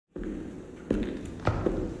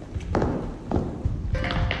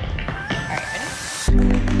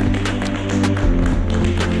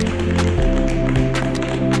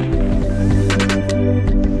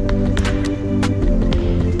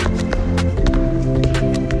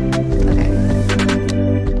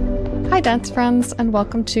dance friends, and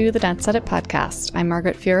welcome to the Dance Edit podcast. I'm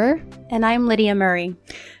Margaret Fuhrer. And I'm Lydia Murray.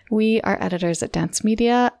 We are editors at Dance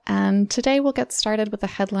Media, and today we'll get started with a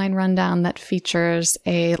headline rundown that features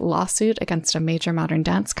a lawsuit against a major modern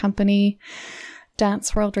dance company,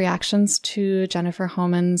 Dance World reactions to Jennifer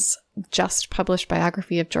Homan's just published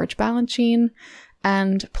biography of George Balanchine,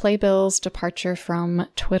 and Playbill's departure from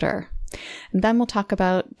Twitter. And then we'll talk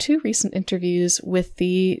about two recent interviews with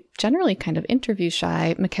the generally kind of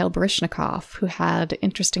interview-shy Mikhail Baryshnikov, who had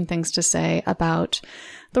interesting things to say about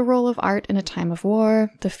the role of art in a time of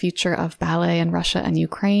war, the future of ballet in Russia and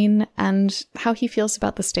Ukraine, and how he feels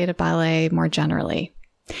about the state of ballet more generally.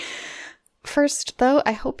 First, though,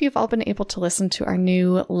 I hope you've all been able to listen to our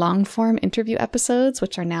new long-form interview episodes,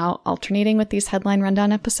 which are now alternating with these headline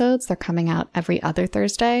rundown episodes. They're coming out every other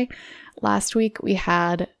Thursday. Last week, we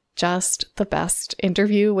had just the best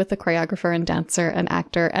interview with the choreographer and dancer and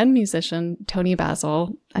actor and musician Tony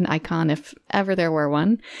Basil, an icon if ever there were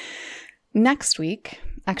one. Next week,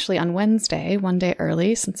 actually on Wednesday, one day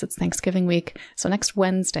early since it's Thanksgiving week, so next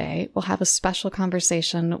Wednesday, we'll have a special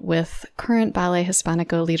conversation with current Ballet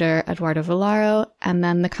Hispanico leader Eduardo Villaro and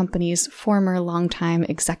then the company's former longtime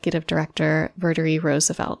executive director, Verdery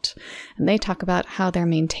Roosevelt. And they talk about how they're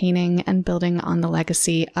maintaining and building on the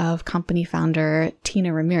legacy of company founder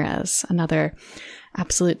Tina Ramirez, another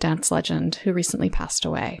absolute dance legend who recently passed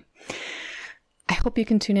away. I hope you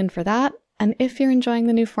can tune in for that. And if you're enjoying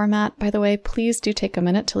the new format, by the way, please do take a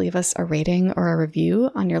minute to leave us a rating or a review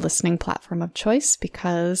on your listening platform of choice,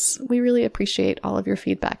 because we really appreciate all of your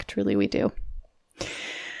feedback. Truly, we do.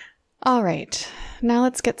 All right, now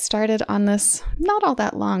let's get started on this not all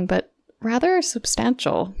that long, but rather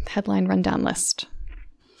substantial headline rundown list.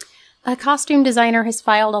 A costume designer has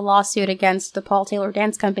filed a lawsuit against the Paul Taylor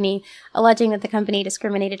Dance Company, alleging that the company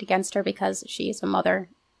discriminated against her because she is a mother.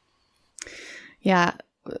 Yeah.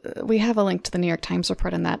 We have a link to the New York Times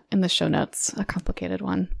report on that in the show notes, a complicated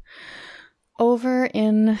one. Over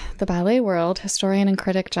in the ballet world, historian and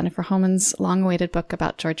critic Jennifer Homan's long-awaited book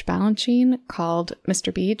about George Balanchine, called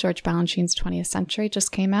Mr. B, George Balanchine's 20th Century,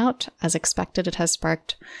 just came out. As expected, it has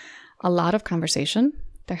sparked a lot of conversation.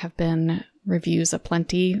 There have been reviews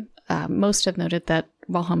aplenty. Most have noted that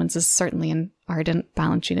while Homan's is certainly an ardent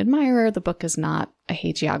Balanchine admirer, the book is not a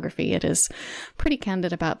hagiography. It is pretty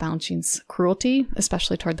candid about Balanchine's cruelty,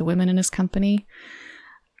 especially toward the women in his company.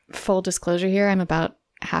 Full disclosure here, I'm about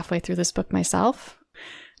halfway through this book myself.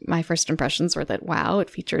 My first impressions were that, wow, it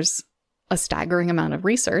features a staggering amount of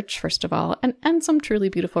research, first of all, and some truly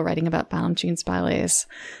beautiful writing about Balanchine's ballets.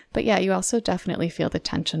 But yeah, you also definitely feel the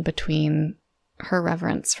tension between her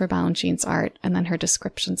reverence for Balanchine's art and then her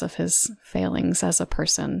descriptions of his failings as a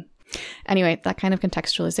person. Anyway, that kind of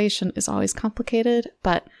contextualization is always complicated,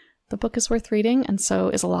 but the book is worth reading, and so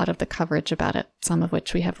is a lot of the coverage about it, some of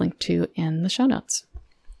which we have linked to in the show notes.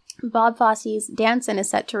 Bob Fosse's Dancin' is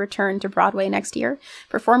set to return to Broadway next year.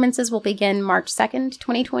 Performances will begin March 2nd,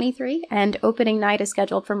 2023, and opening night is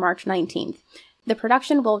scheduled for March 19th. The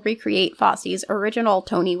production will recreate Fosse's original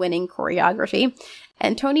Tony-winning choreography,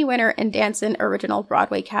 and Tony winner and Dancin' original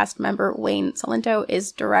Broadway cast member Wayne Salento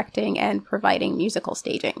is directing and providing musical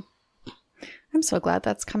staging. I'm so glad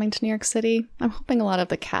that's coming to New York City. I'm hoping a lot of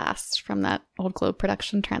the cast from that Old Globe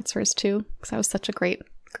production transfers too, because that was such a great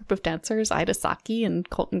group of dancers. Ida Saki and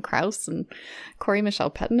Colton Krause and Corey Michelle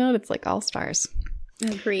Pettinot. It's like all stars.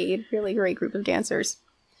 Agreed. Really great group of dancers.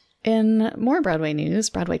 In more Broadway news,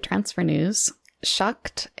 Broadway transfer news,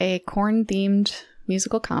 Shucked, a corn-themed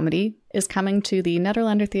musical comedy, is coming to the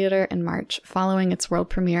Nederlander Theater in March following its world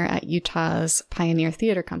premiere at Utah's Pioneer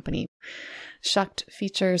Theater Company. Shucked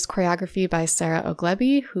features choreography by Sarah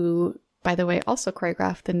Oglebi, who, by the way, also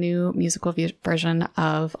choreographed the new musical version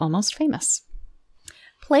of Almost Famous.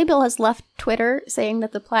 Playbill has left Twitter, saying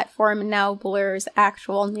that the platform now blurs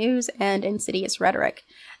actual news and insidious rhetoric.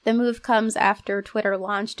 The move comes after Twitter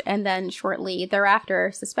launched and then shortly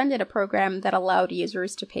thereafter suspended a program that allowed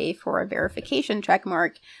users to pay for a verification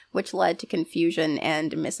checkmark, which led to confusion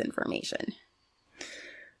and misinformation.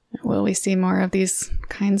 Will we see more of these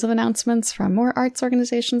kinds of announcements from more arts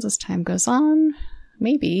organizations as time goes on?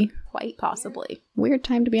 Maybe. Quite possibly. Weird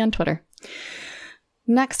time to be on Twitter.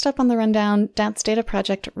 Next up on the rundown, Dance Data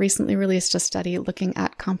Project recently released a study looking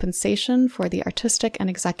at compensation for the artistic and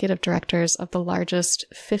executive directors of the largest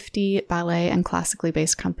 50 ballet and classically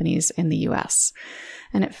based companies in the US.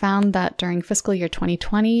 And it found that during fiscal year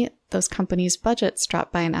 2020, those companies' budgets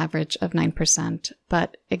dropped by an average of 9%,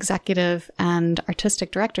 but executive and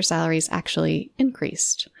artistic director salaries actually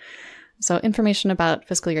increased. So information about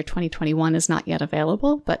fiscal year 2021 is not yet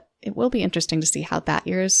available, but it will be interesting to see how that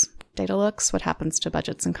year's data looks, what happens to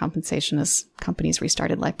budgets and compensation as companies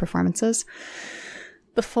restarted live performances.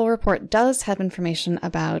 The full report does have information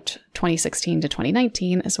about 2016 to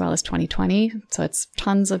 2019 as well as 2020, so it's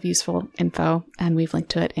tons of useful info, and we've linked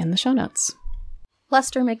to it in the show notes.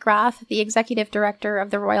 Lester McGrath, the executive director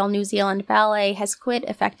of the Royal New Zealand Ballet, has quit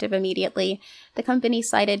effective immediately. The company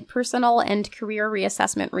cited personal and career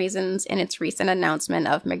reassessment reasons in its recent announcement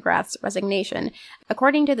of McGrath's resignation.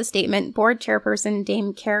 According to the statement, board chairperson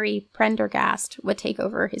Dame Carrie Prendergast would take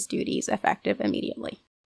over his duties effective immediately.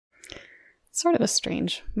 Sort of a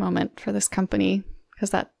strange moment for this company,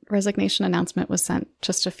 because that resignation announcement was sent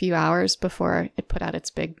just a few hours before it put out its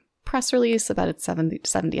big press release about its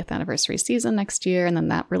 70th anniversary season next year, and then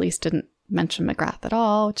that release didn't mention McGrath at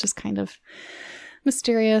all, which is kind of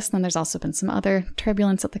mysterious. And then there's also been some other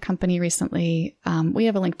turbulence at the company recently. We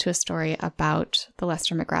have a link to a story about the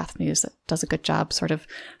Lester McGrath news that does a good job sort of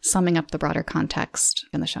summing up the broader context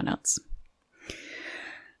in the show notes.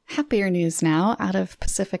 Happier news now out of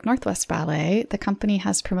Pacific Northwest Ballet. The company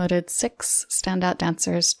has promoted 6 standout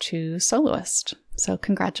dancers to soloist. So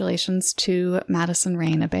congratulations to Madison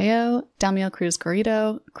Rain Abeo, Damiel Cruz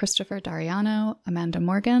Garrido, Christopher Dariano, Amanda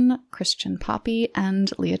Morgan, Christian Poppy,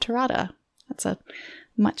 and Leah Terada. That's a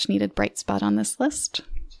much needed bright spot on this list.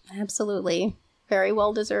 Absolutely. Very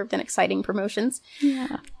well deserved and exciting promotions.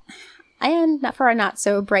 Yeah. And for a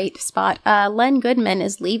not-so-bright spot, Len Goodman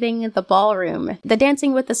is leaving the ballroom. The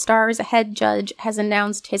Dancing with the Stars head judge has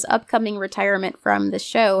announced his upcoming retirement from the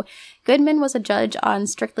show. Goodman was a judge on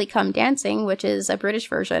Strictly Come Dancing, which is a British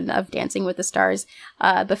version of Dancing with the Stars,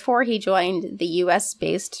 before he joined the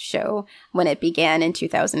US-based show when it began in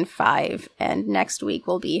 2005. And next week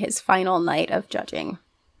will be his final night of judging.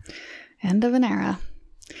 End of an era.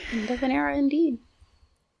 End of an era, indeed.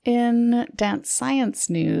 In dance science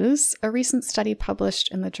news, a recent study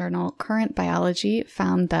published in the journal Current Biology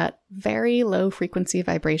found that very low frequency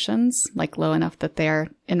vibrations, like low enough that they're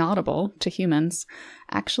inaudible to humans,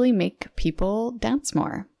 actually make people dance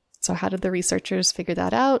more. So how did the researchers figure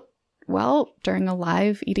that out? Well, during a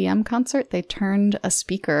live EDM concert, they turned a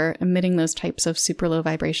speaker emitting those types of super low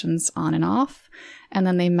vibrations on and off, and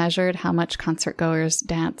then they measured how much concertgoers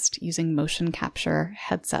danced using motion capture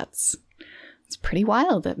headsets. It's pretty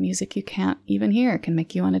wild that music you can't even hear can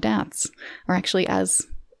make you want to dance. Or actually, as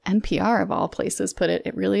NPR of all places put it,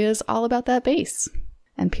 it really is all about that bass.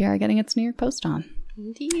 NPR getting its New York Post on.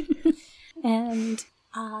 Indeed. And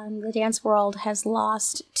the dance world has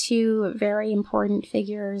lost 2 very important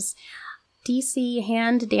figures. DC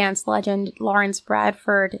hand dance legend Lawrence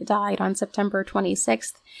Bradford died on September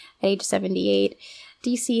 26th at age 78.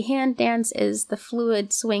 DC hand dance is the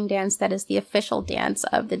fluid swing dance that is the official dance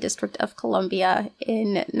of the District of Columbia.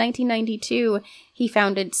 In 1992, he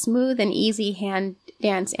founded Smooth and Easy Hand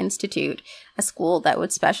Dance Institute, a school that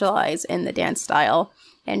would specialize in the dance style,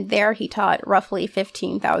 and there he taught roughly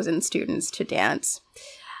 15,000 students to dance.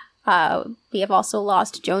 We have also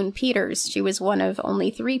lost Joan Peters. She was one of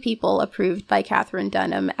only 3 people approved by Catherine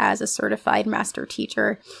Dunham as a certified master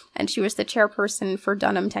teacher, and she was the chairperson for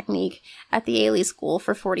Dunham Technique at the Ailey School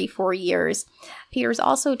for 44 years. Peters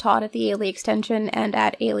also taught at the Ailey Extension and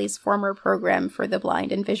at Ailey's former program for the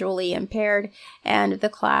blind and visually impaired, and the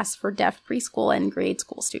class for deaf preschool and grade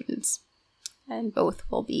school students. And both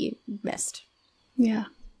will be missed. Yeah.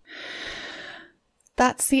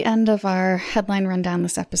 That's the end of our headline rundown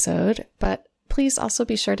this episode, but please also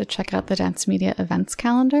be sure to check out the Dance Media events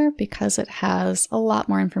calendar because it has a lot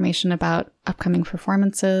more information about upcoming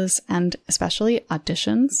performances and especially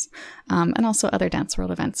auditions, and also other Dance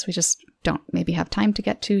World events we just don't maybe have time to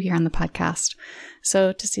get to here on the podcast.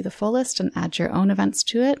 So to see the full list and add your own events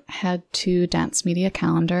to it, head to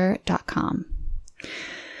dancemediacalendar.com.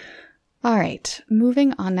 All right,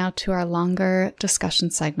 moving on now to our longer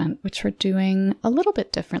discussion segment, which we're doing a little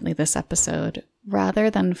bit differently this episode.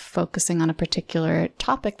 Rather than focusing on a particular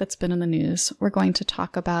topic that's been in the news, we're going to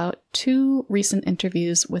talk about 2 recent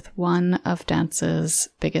interviews with one of dance's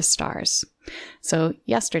biggest stars. So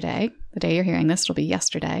yesterday, the day you're hearing this, it'll be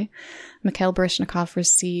yesterday, Mikhail Baryshnikov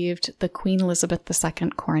received the Queen Elizabeth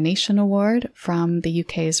II Coronation Award from the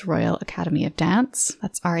UK's Royal Academy of Dance.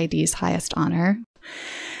 That's RAD's highest honor.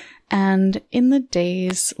 And in the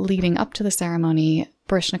days leading up to the ceremony,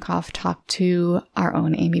 Baryshnikov talked to our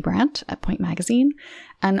own Amy Brandt at Point Magazine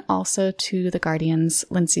and also to The Guardian's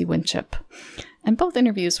Lindsay Winship. And both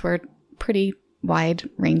interviews were pretty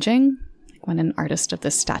wide-ranging. When an artist of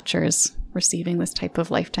this stature is receiving this type of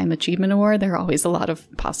Lifetime Achievement Award, there are always a lot of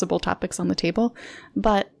possible topics on the table.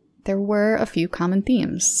 But there were a few common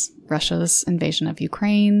themes. Russia's invasion of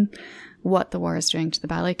Ukraine, what the war is doing to the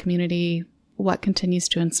ballet community, what continues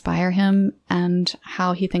to inspire him and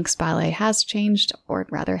how he thinks ballet has changed, or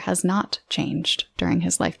rather has not changed, during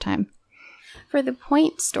his lifetime. For the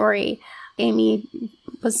Point story, Amy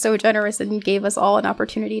was so generous and gave us all an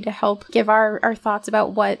opportunity to help give our thoughts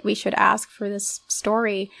about what we should ask for this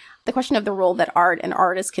story. The question of the role that art and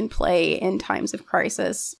artists can play in times of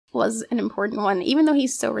crisis was an important one. Even though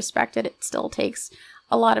he's so respected, it still takes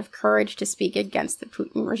a lot of courage to speak against the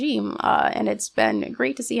Putin regime. And it's been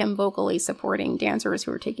great to see him vocally supporting dancers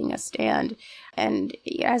who are taking a stand. And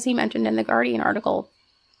as he mentioned in the Guardian article,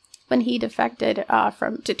 when he defected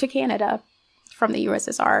to Canada from the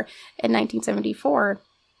USSR in 1974,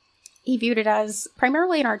 he viewed it as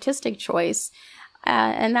primarily an artistic choice.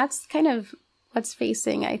 And that's kind of what's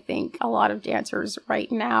facing, I think, a lot of dancers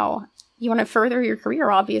right now. You want to further your career,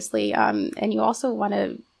 obviously, and you also want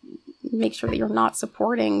to make sure that you're not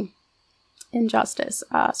supporting injustice.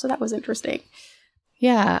 So that was interesting.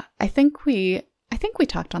 Yeah, I think we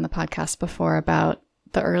talked on the podcast before about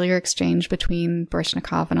the earlier exchange between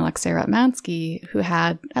Baryshnikov and Alexei Ratmansky, who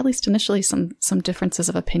had, at least initially, some differences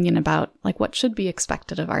of opinion about like what should be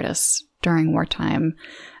expected of artists during wartime.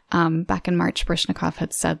 Back in March, Baryshnikov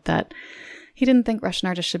had said that he didn't think Russian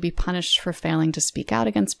artists should be punished for failing to speak out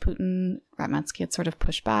against Putin. Ratmansky had sort of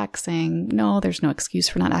pushed back, saying, no, there's no excuse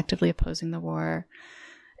for not actively opposing the war.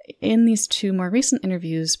 In these two more recent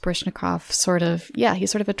interviews, Baryshnikov sort of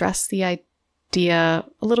addressed the idea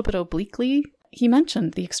a little bit obliquely. He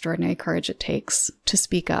mentioned the extraordinary courage it takes to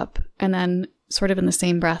speak up, and then sort of in the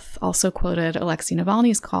same breath also quoted Alexei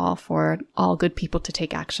Navalny's call for all good people to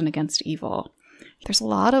take action against evil. There's a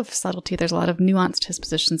lot of subtlety, there's a lot of nuance to his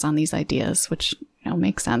positions on these ideas, which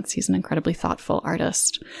makes sense. He's an incredibly thoughtful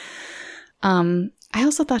artist. I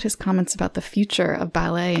also thought his comments about the future of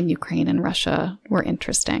ballet in Ukraine and Russia were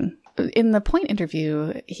interesting. In the Point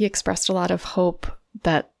interview, he expressed a lot of hope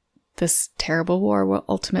that this terrible war will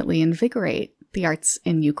ultimately invigorate the arts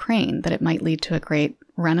in Ukraine, that it might lead to a great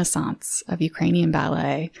renaissance of Ukrainian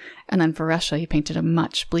ballet. And then for Russia, he painted a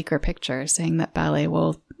much bleaker picture, saying that ballet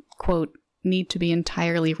will, quote, need to be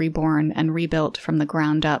entirely reborn and rebuilt from the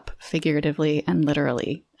ground up, figuratively and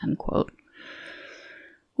literally, end quote.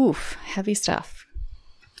 Oof, heavy stuff.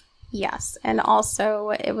 Yes, and also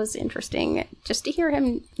it was interesting just to hear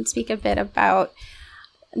him speak a bit about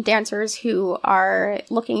dancers who are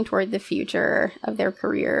looking toward the future of their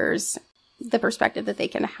careers, the perspective that they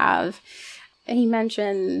can have. And he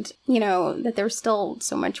mentioned, that there's still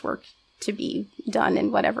so much work to be done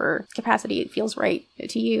in whatever capacity it feels right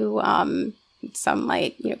to you. Some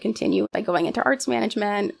might, continue by going into arts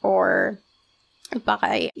management or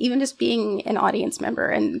by even just being an audience member.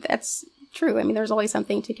 And that's true. I mean, there's always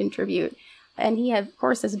something to contribute. And he, of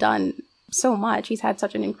course, has done so much. He's had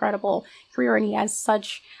such an incredible career, and he has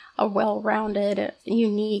such a well-rounded,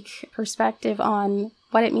 unique perspective on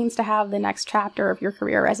what it means to have the next chapter of your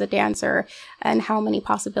career as a dancer and how many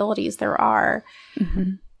possibilities there are.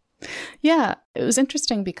 Mm-hmm. Yeah, it was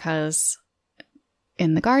interesting because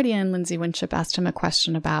in The Guardian, Lindsay Winship asked him a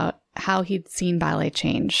question about how he'd seen ballet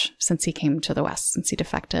change since he came to the West, since he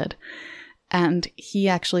defected. And he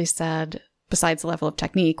actually said, besides the level of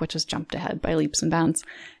technique, which has jumped ahead by leaps and bounds,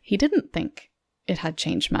 he didn't think it had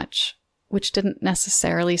changed much, which didn't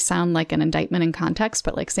necessarily sound like an indictment in context,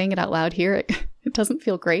 but like saying it out loud here, it doesn't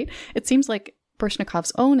feel great. It seems like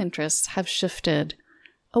Baryshnikov's own interests have shifted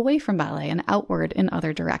away from ballet and outward in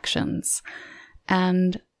other directions.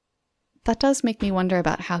 And that does make me wonder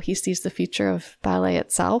about how he sees the future of ballet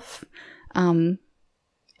itself. And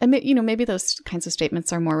maybe those kinds of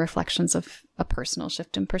statements are more reflections of a personal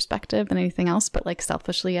shift in perspective than anything else. But like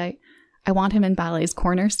selfishly, I want him in ballet's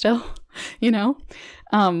corner still,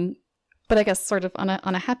 But I guess sort of on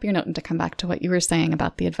a happier note, and to come back to what you were saying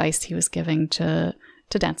about the advice he was giving to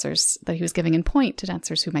dancers, that he was giving in Point to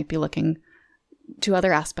dancers who might be looking to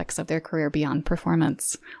other aspects of their career beyond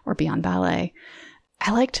performance or beyond ballet.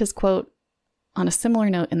 I liked his quote on a similar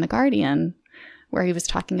note in The Guardian, where he was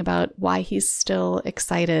talking about why he's still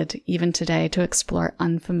excited even today to explore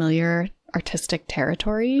unfamiliar artistic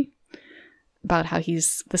territory, about how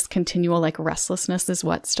he's this continual restlessness is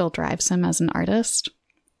what still drives him as an artist.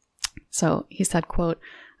 So he said, quote,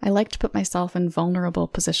 I like to put myself in vulnerable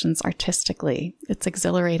positions artistically. It's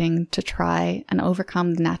exhilarating to try and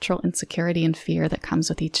overcome the natural insecurity and fear that comes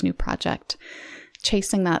with each new project.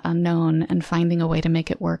 Chasing that unknown and finding a way to make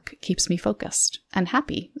it work keeps me focused and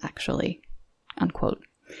happy, actually, unquote.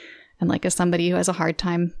 And as somebody who has a hard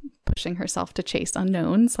time pushing herself to chase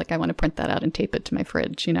unknowns, I want to print that out and tape it to my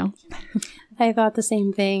fridge, I thought the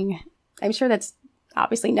same thing. I'm sure that's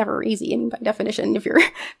obviously never easy. And by definition, if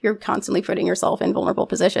you're constantly putting yourself in vulnerable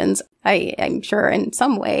positions, I'm sure in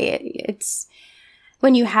some way it's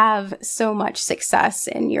when you have so much success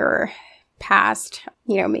in your past,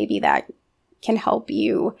 maybe that can help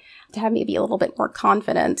you to have maybe a little bit more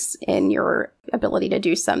confidence in your ability to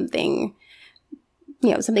do something,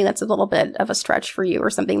 something that's a little bit of a stretch for you or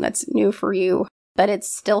something that's new for you. But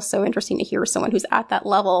it's still so interesting to hear someone who's at that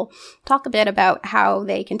level talk a bit about how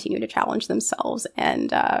they continue to challenge themselves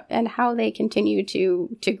and how they continue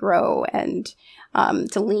to grow and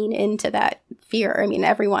to lean into that fear. I mean,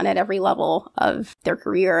 everyone at every level of their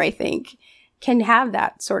career, I think, can have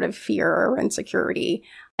that sort of fear or insecurity,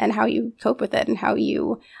 and how you cope with it and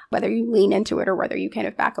whether you lean into it or whether you kind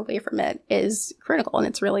of back away from it is critical. And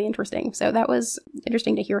it's really interesting. So that was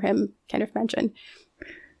interesting to hear him kind of mention.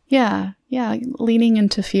 Yeah. Leaning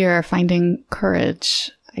into fear, finding courage,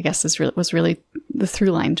 I guess was really the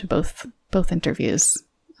through line to both interviews,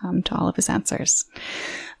 to all of his answers.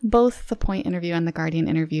 Both the Point interview and the Guardian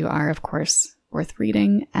interview are, of course, worth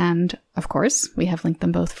reading. And of course, we have linked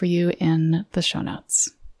them both for you in the show notes.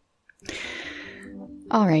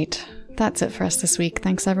 All right. That's it for us this week.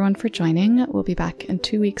 Thanks everyone for joining. We'll be back in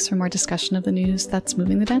 2 weeks for more discussion of the news that's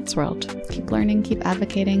moving the dance world. Keep learning, keep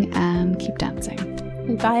advocating, and keep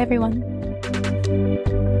dancing. Bye, everyone.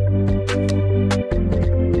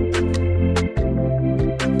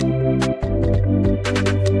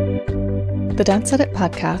 The Dance Edit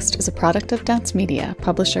podcast is a product of Dance Media,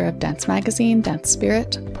 publisher of Dance Magazine, Dance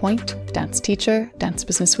Spirit, Point, Dance Teacher, Dance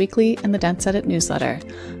Business Weekly, and the Dance Edit newsletter.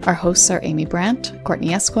 Our hosts are Amy Brandt,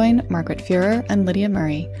 Courtney Escoyne, Margaret Fuhrer, and Lydia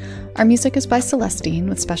Murray. Our music is by Celestine,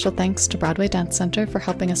 with special thanks to Broadway Dance Center for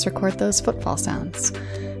helping us record those footfall sounds.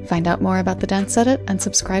 Find out more about The Dance Edit and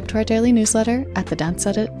subscribe to our daily newsletter at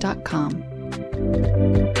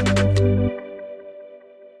thedanceedit.com.